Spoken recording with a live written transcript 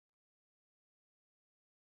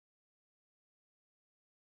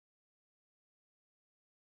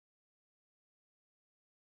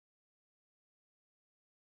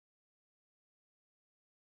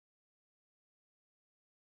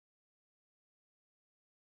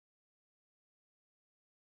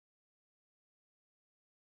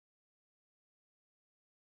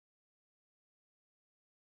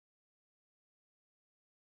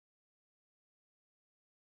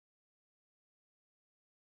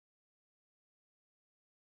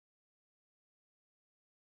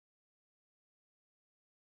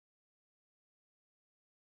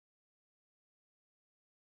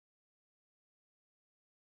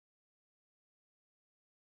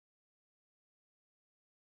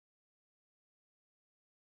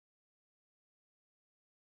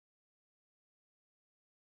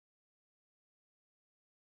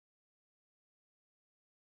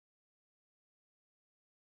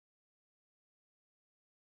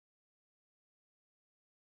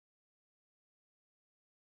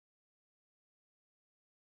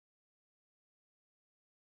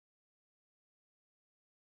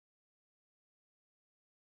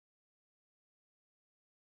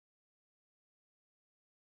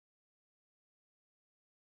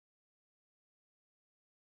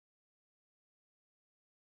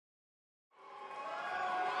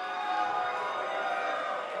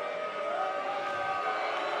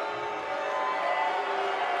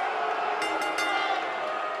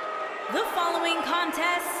The following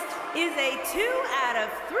contest is a 2 out of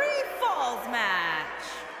 3 falls match.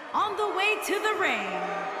 On the way to the ring,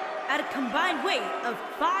 at a combined weight of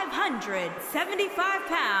 575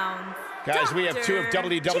 pounds. Guys, we have two of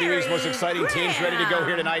WWE's most exciting teams ready to go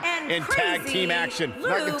here tonight in tag team action. And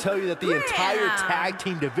I can tell you that the entire tag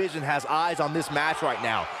team division has eyes on this match right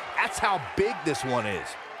now. That's how big this one is.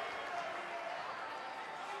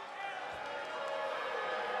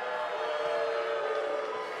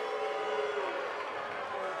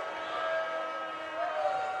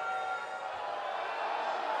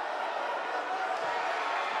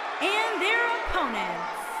 And their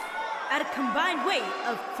opponents, at a combined weight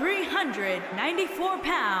of 394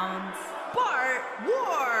 pounds, Bart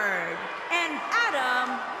Ward and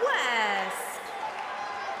Adam West.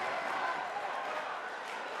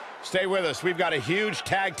 Stay with us. We've got a huge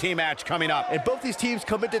tag team match coming up. And both these teams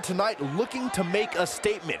come into tonight looking to make a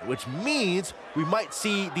statement, which means we might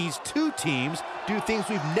see these two teams do things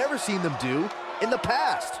we've never seen them do in the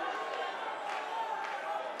past.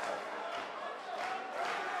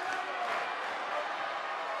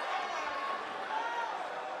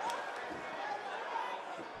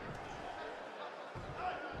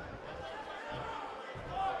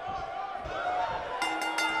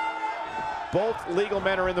 Both legal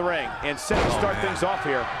men are in the ring, and set to start things off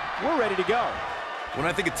here. We're ready to go. When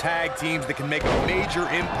I think of tag teams that can make a major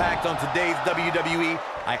impact on today's WWE,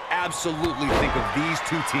 I absolutely think of these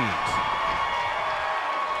two teams.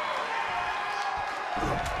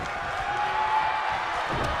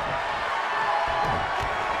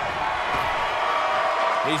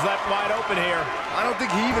 He's left wide open here. I don't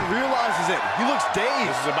think he even realizes it. He looks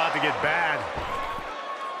dazed. This is about to get bad.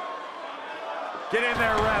 Get in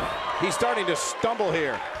there, ref. He's starting to stumble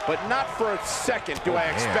here, but not for a second do I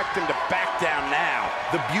expect him to back down now.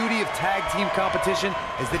 The beauty of tag team competition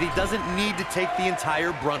is that he doesn't need to take the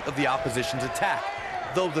entire brunt of the opposition's attack,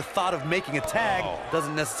 though the thought of making a tag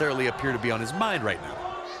doesn't necessarily appear to be on his mind right now.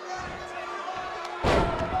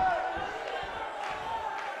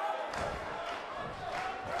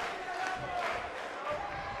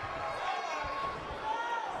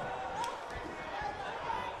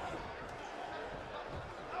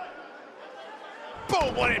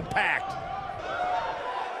 Boom, what impact!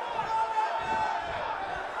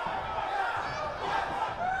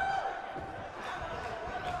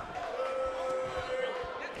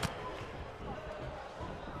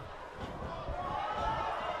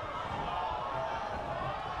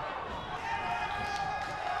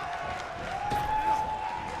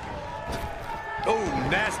 Oh,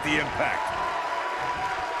 nasty impact.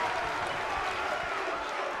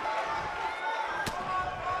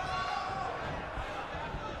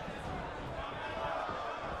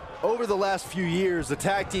 Over the last few years, the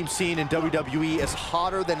tag team scene in WWE is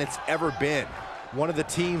hotter than it's ever been. One of the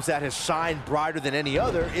teams that has shined brighter than any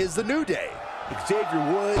other is the New Day.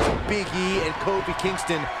 Xavier Woods, Big E, and Kofi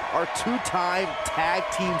Kingston are two-time tag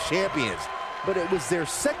team champions. But it was their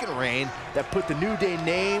second reign that put the New Day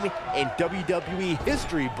name in WWE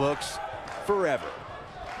history books forever.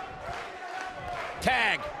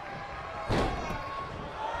 Tag!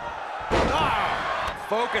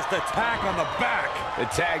 Focused attack on the back. The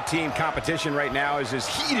tag team competition right now is as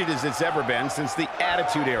heated as it's ever been since the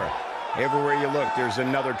Attitude Era. Everywhere you look, there's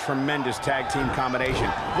another tremendous tag team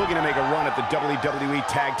combination looking to make a run at the WWE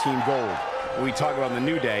Tag Team Gold. When we talk about the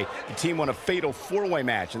New Day, the team won a fatal four-way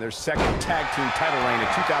match in their second tag team title reign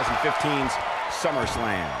at 2015's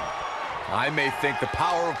SummerSlam. I may think the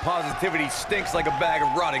power of positivity stinks like a bag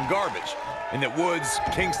of rotting garbage, and that Woods,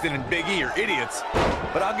 Kingston, and Big E are idiots,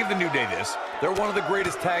 but I'll give the New Day this. They're one of the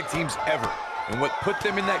greatest tag teams ever, and what put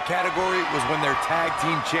them in that category was when their tag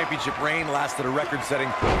team championship reign lasted a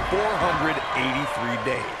record-setting 483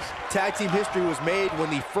 days. Tag team history was made when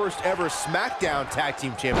the first ever SmackDown tag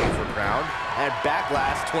team champions were crowned at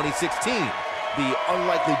Backlash 2016. The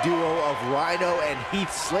unlikely duo of Rhino and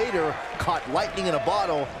Heath Slater caught lightning in a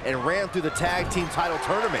bottle and ran through the tag team title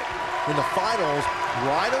tournament. In the finals,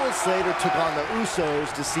 Rhino and Slater took on the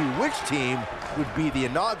Usos to see which team would be the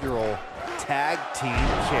inaugural tag team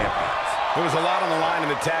champions. There was a lot on the line in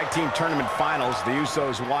the tag team tournament finals. The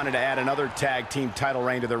Usos wanted to add another tag team title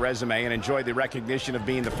reign to their resume and enjoyed the recognition of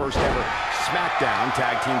being the first ever SmackDown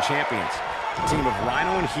tag team champions. The team of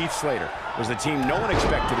Rhino and Heath Slater was the team no one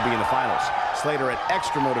expected to be in the finals. Slater had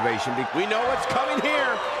extra motivation. We know what's coming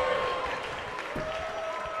here.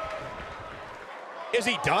 Is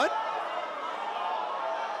he done?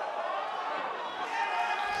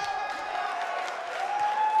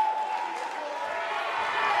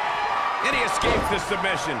 And he escapes the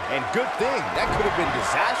submission. And good thing, that could have been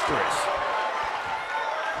disastrous.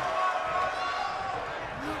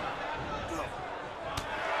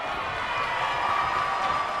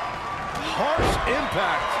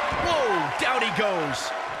 impact. Whoa, down he goes.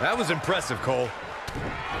 That was impressive, Cole.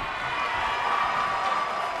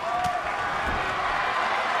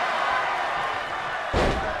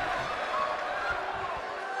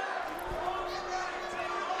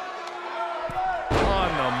 On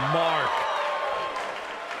the mark.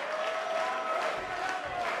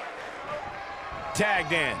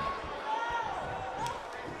 Tagged in.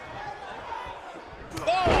 Oh,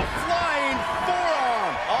 a flying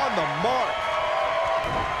forearm on the mark.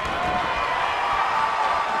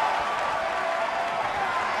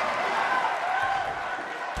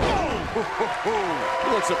 He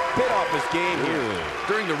looks a bit off his game here.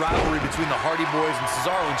 During the rivalry between the Hardy Boys and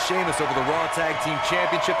Cesaro and Sheamus over the Raw Tag Team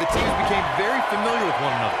Championship, the teams became very familiar with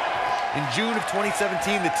one another. In June of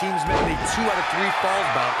 2017, the teams met in a 2 out of 3 falls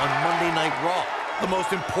bout on Monday Night Raw. The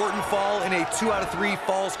most important fall in a 2 out of 3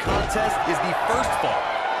 falls contest is the first fall.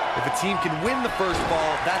 If a team can win the first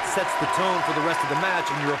fall, that sets the tone for the rest of the match,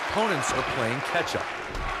 and your opponents are playing catch-up.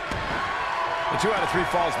 The 2 out of 3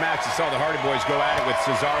 falls match that saw the Hardy Boys go at it with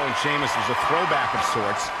Cesaro and Sheamus was a throwback of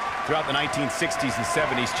sorts. Throughout the 1960s and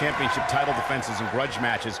 70s, championship title defenses and grudge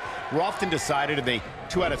matches were often decided in a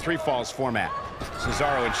 2 out of 3 falls format.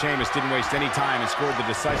 Cesaro and Sheamus didn't waste any time and scored the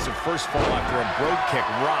decisive first fall after a brogue kick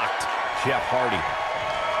rocked Jeff Hardy.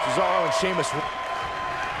 Cesaro and Sheamus.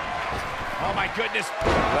 Oh my goodness,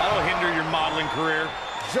 that'll hinder your modeling career.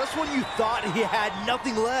 Just when you thought he had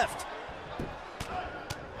nothing left.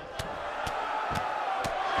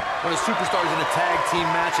 When a superstar is in a tag team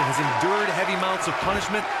match and has endured heavy amounts of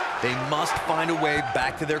punishment, they must find a way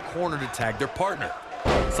back to their corner to tag their partner.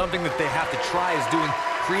 Something that they have to try is doing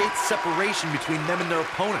creates separation between them and their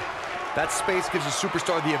opponent. That space gives a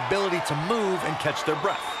superstar the ability to move and catch their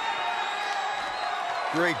breath.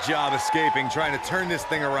 Great job escaping, trying to turn this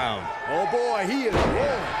thing around. Oh boy, he is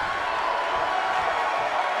rolling.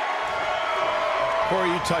 Corey,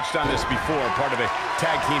 you touched on this before. Part of a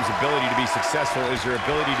tag team's ability to be successful is their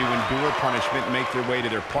ability to endure punishment and make their way to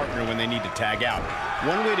their partner when they need to tag out.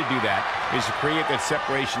 One way to do that is to create that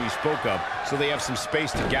separation you spoke of so they have some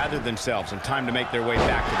space to gather themselves and time to make their way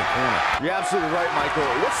back to the corner. You're absolutely right, Michael.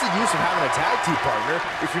 What's the use of having a tag team partner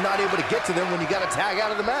if you're not able to get to them when you got to tag out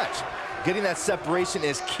of the match? Getting that separation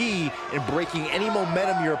is key in breaking any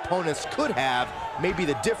momentum your opponents could have, maybe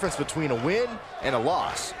the difference between a win and a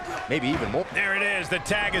loss. Maybe even more. There it is. The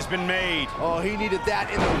tag has been made. Oh, he needed that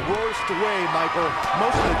in the worst way, Michael.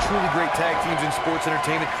 Most of the truly great tag teams in sports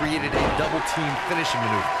entertainment created a double team finishing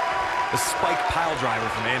maneuver. The spike pile driver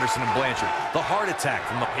from Anderson and Blanchard. The heart attack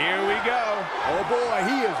from the... Here we go. Oh boy,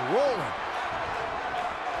 he is rolling.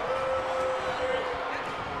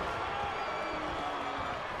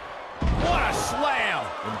 What a slam.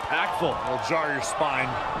 Impactful. It'll jar your spine.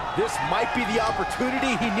 This might be the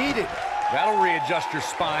opportunity he needed. That'll readjust your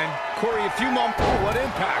spine. Corey, a few moments. Oh, what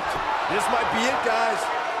impact. This might be it, guys.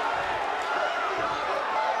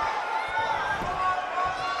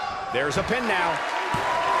 There's a pin now.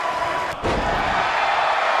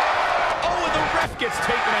 Oh, and the ref gets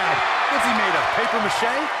taken out. What's he made of, paper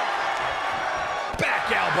mache? Back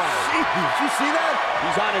elbow. Did you see that?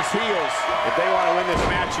 He's on his heels. If they want to win this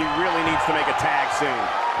match, he really needs to make a tag soon.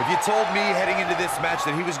 If you told me heading into this match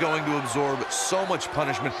that he was going to absorb so much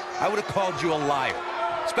punishment, I would have called you a liar.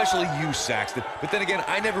 Especially you, Saxton. But then again,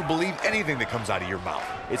 I never believe anything that comes out of your mouth.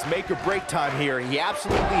 It's make or break time here, and he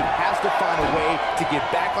absolutely has to find a way to get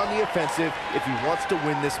back on the offensive if he wants to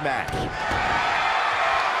win this match.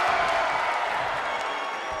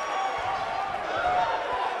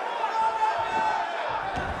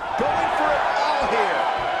 Going for it all here.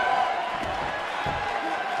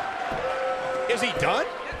 Is he done?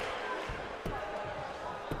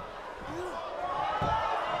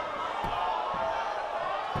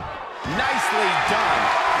 Nicely done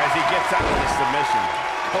as he gets out of the submission.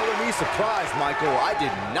 Color me surprised, Michael. I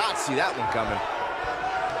did not see that one coming.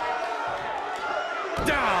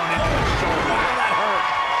 Down into the shoulder. Wow, that hurt.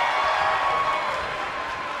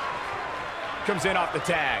 Comes in off the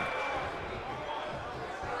tag.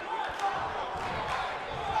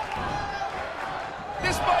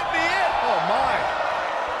 This might be it. Oh, my.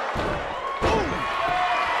 Boom.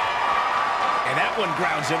 And that one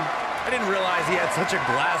grounds him. I didn't realize he had such a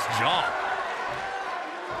glass jaw.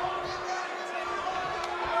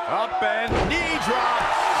 Up and knee drop.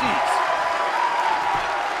 Jeez.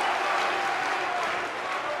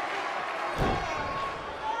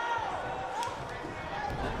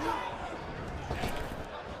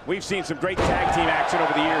 We've seen some great tag team action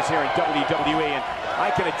over the years here in WWE, and I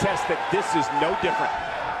can attest that this is no different.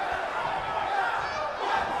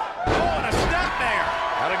 Oh, and a snap there.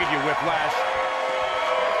 That'll give you whiplash.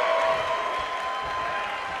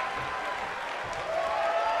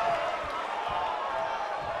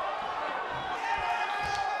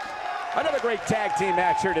 great tag team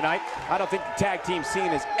match here tonight. I don't think the tag team scene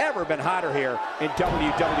has ever been hotter here in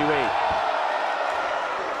WWE.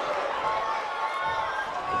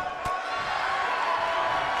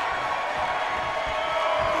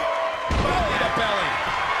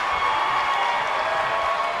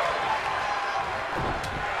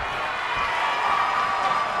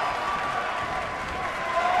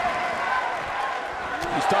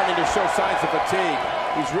 He's starting to show signs of fatigue.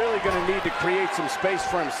 He's really going to need to create some space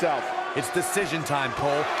for himself. It's decision time,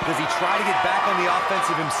 Cole. Does he try to get back on the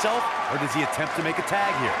offensive himself, or does he attempt to make a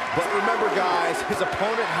tag here? But remember, guys, his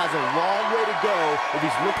opponent has a long way to go if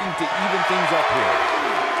he's looking to even things up here.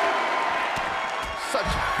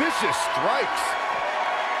 Such vicious strikes.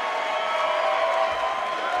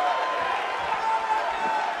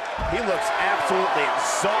 He looks absolutely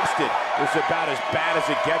exhausted. It's about as bad as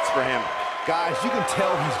it gets for him. Guys, you can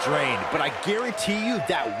tell he's drained, but I guarantee you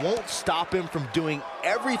that won't stop him from doing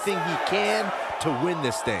everything he can to win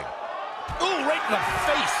this thing. Ooh, right in the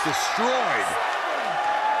face, destroyed.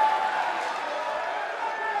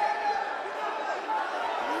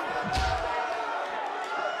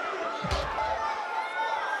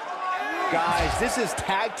 Guys, this is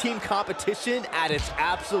tag team competition at its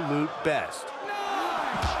absolute best.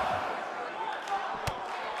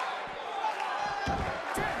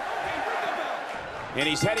 And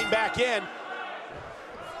he's heading back in.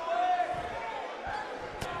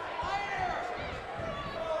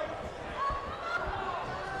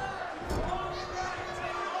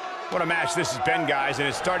 What a match this has been, guys, and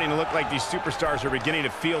it's starting to look like these superstars are beginning to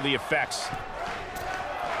feel the effects.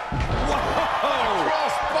 Whoa!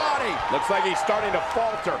 Crossbody! Looks like he's starting to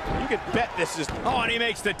falter. You can bet this is... Oh, and he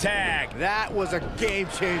makes the tag. That was a game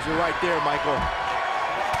changer right there, Michael.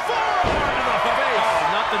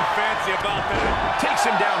 Nothing fancy about that. Takes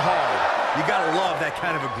him down hard. You gotta love that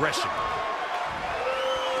kind of aggression.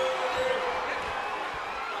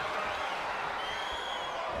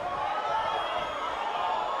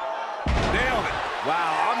 Nailed it.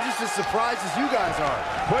 Wow, I'm just as surprised as you guys are.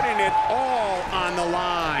 Putting it all on the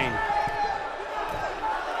line.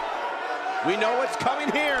 We know what's coming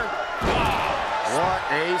here. Oh, what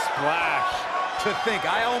a splash. To think,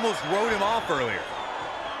 I almost wrote him off earlier.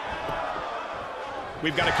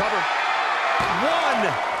 We've got to cover.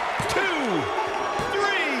 1, 2, 3.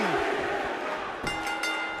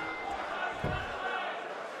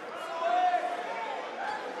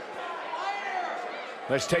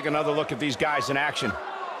 Let's take another look at these guys in action.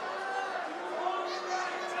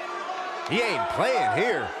 He ain't playing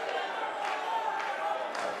here.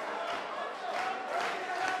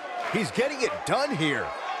 He's getting it done here.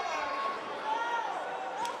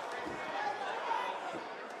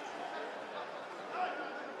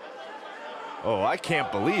 Oh, I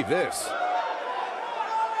can't believe this.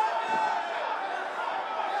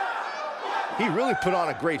 He really put on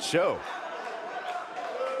a great show.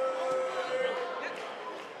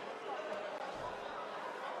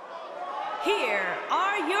 Here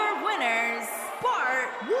are your winners,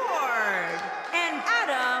 Bart Ward and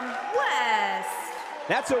Adam West.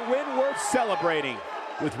 That's a win worth celebrating.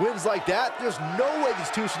 With wins like that, there's no way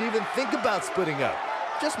these two should even think about splitting up.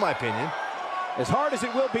 Just my opinion. As hard as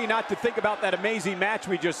it will be not to think about that amazing match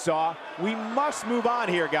we just saw, we must move on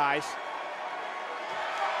here, guys.